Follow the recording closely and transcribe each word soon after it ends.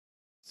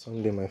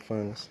Sunday, my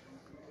fans.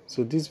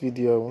 So this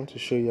video I want to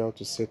show you how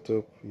to set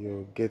up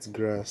your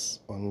GetGrass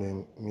on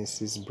the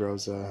Mrs.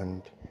 browser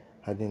and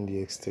adding the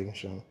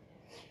extension.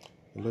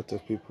 A lot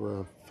of people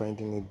are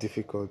finding it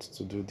difficult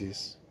to do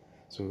this,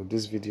 so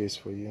this video is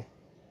for you.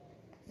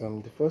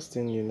 The first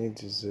thing you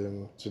need is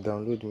to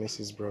download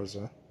Mrs.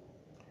 browser,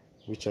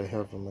 which I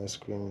have on my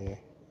screen here.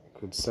 You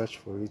could search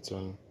for it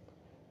on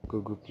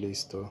Google Play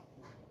Store.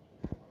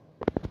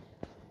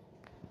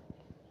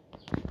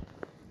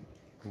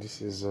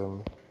 This is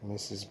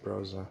Mrs.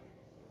 browser.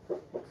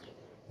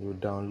 You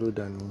download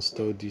and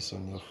install this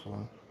on your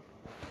phone,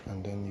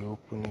 and then you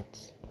open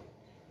it.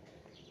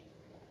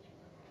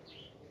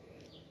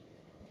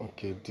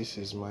 Okay, this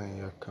is my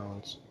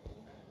account.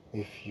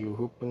 If you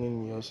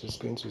opening yours, it's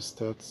going to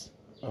start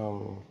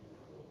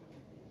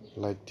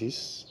like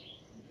this.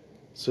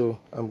 So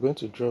I'm going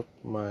to drop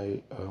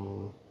my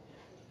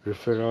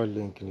referral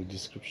link in the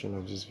description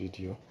of this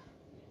video.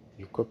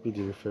 You copy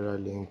the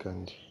referral link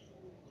and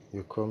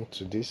you come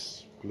to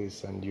this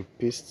place and you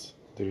paste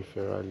the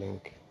referral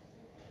link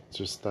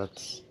to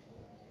start.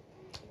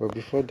 But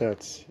before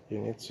that, you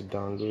need to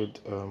download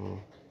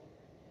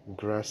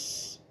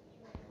Grass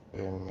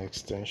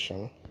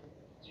extension.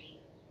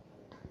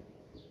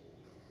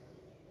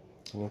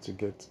 You need to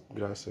get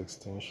Grass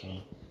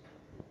extension.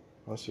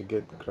 Once you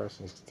get Grass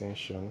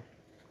extension,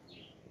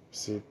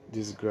 see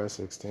this Grass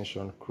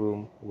extension,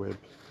 Chrome web,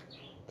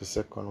 the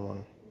second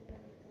one.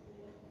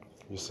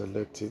 You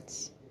select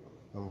it.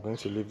 I'm going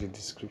to leave the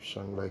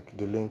description, like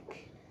the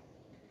link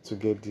to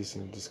get this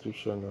in the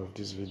description of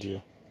this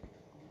video.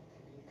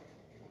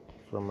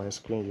 From my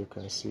screen you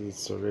can see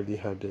it's already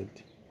added.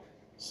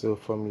 So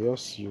from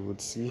yours you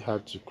would see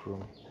add to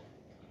Chrome.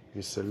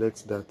 You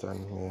select that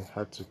and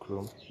add to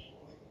Chrome.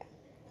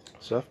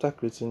 So after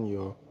creating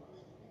your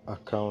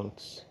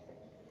account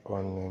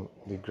on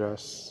the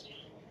Grass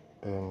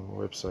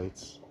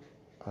website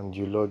and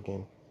you log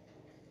in,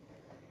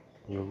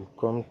 you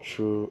come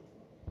through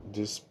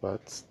this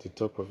part, the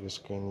top of your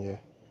screen here.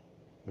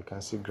 You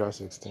can see Grass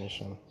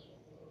extension.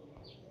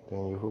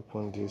 Then you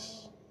open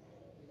this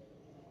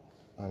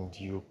and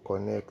you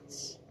connect,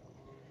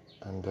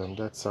 and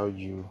that's how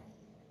you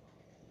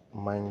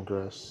mine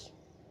Grass,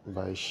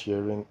 by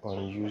sharing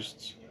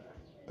unused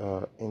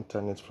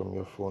internet from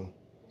your phone.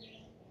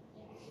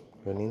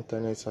 Your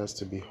internet has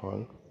to be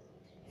on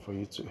for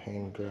you to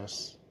earn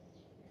Grass.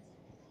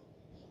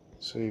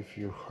 So if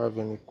you have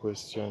any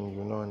question,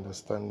 you're not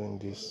understanding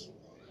this,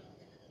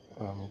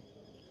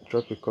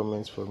 drop a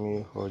comment for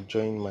me or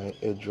join my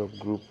airdrop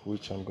group,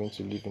 which I'm going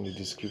to leave in the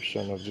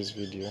description of this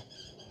video.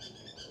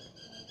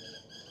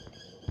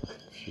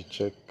 If you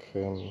check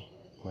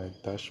my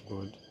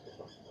dashboard,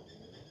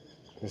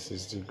 this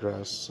is the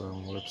Grass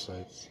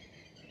website.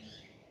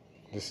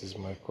 This is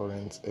my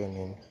current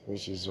earning,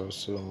 which is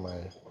also my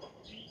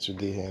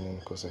today earning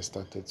because I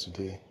started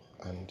today,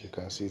 and you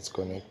can see it's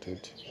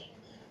connected.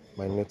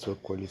 My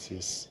network quality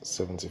is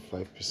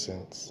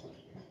 75%.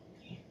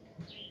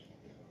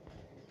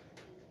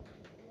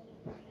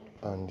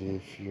 And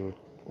if you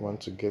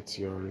want to get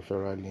your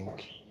referral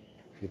link,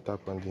 you tap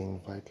on the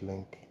invite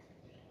link.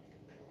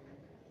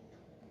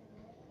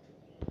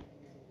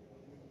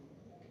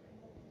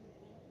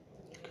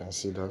 You can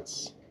see that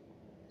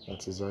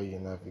is how you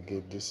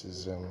navigate. This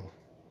is a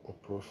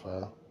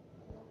profile.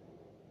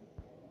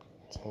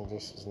 I think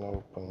this is not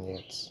open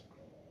yet.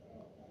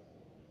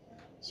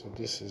 So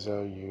this is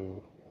how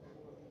you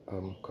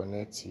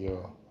connect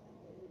your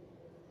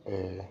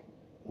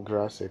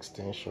Grass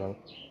extension.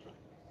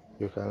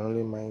 You can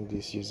only mine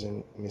this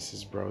using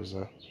Mrs.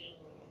 browser.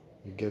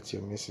 You get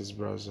your Mrs.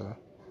 browser,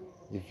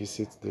 you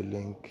visit the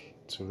link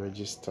to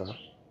register,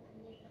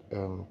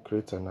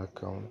 create an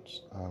account,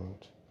 and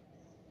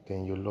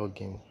then you log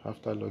in.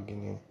 After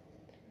logging in,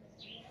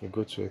 you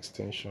go to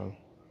extension.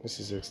 This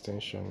is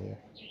extension here.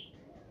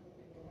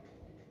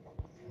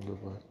 Go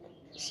back,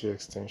 see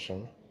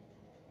extension.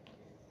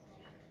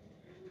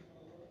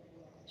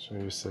 So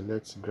you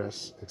select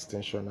Grass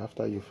extension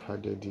after you've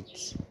added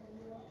it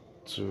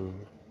to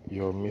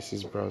your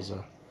Mrs.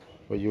 browser,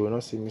 but you will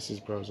not see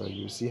Mrs. browser,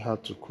 you will see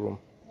add to Chrome.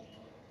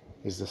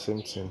 It's the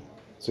same thing.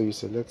 So you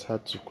select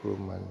add to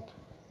Chrome and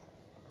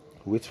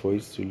wait for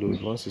it to load.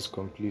 Once it's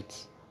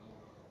complete,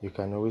 you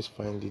can always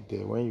find it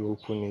there. When you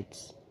open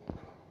it,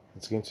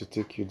 it's going to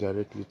take you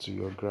directly to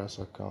your Grass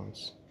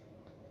account.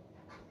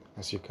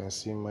 As you can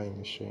see, mine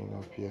is showing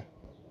up here,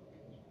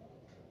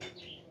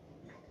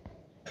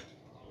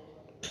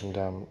 and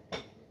I'm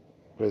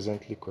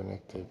presently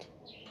connected.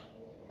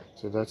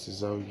 So that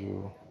is how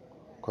you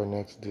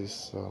connect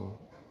this.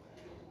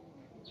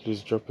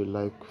 Please drop a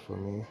like for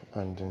me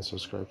and then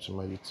subscribe to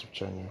my YouTube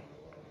channel.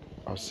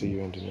 I'll see you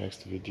in the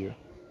next video.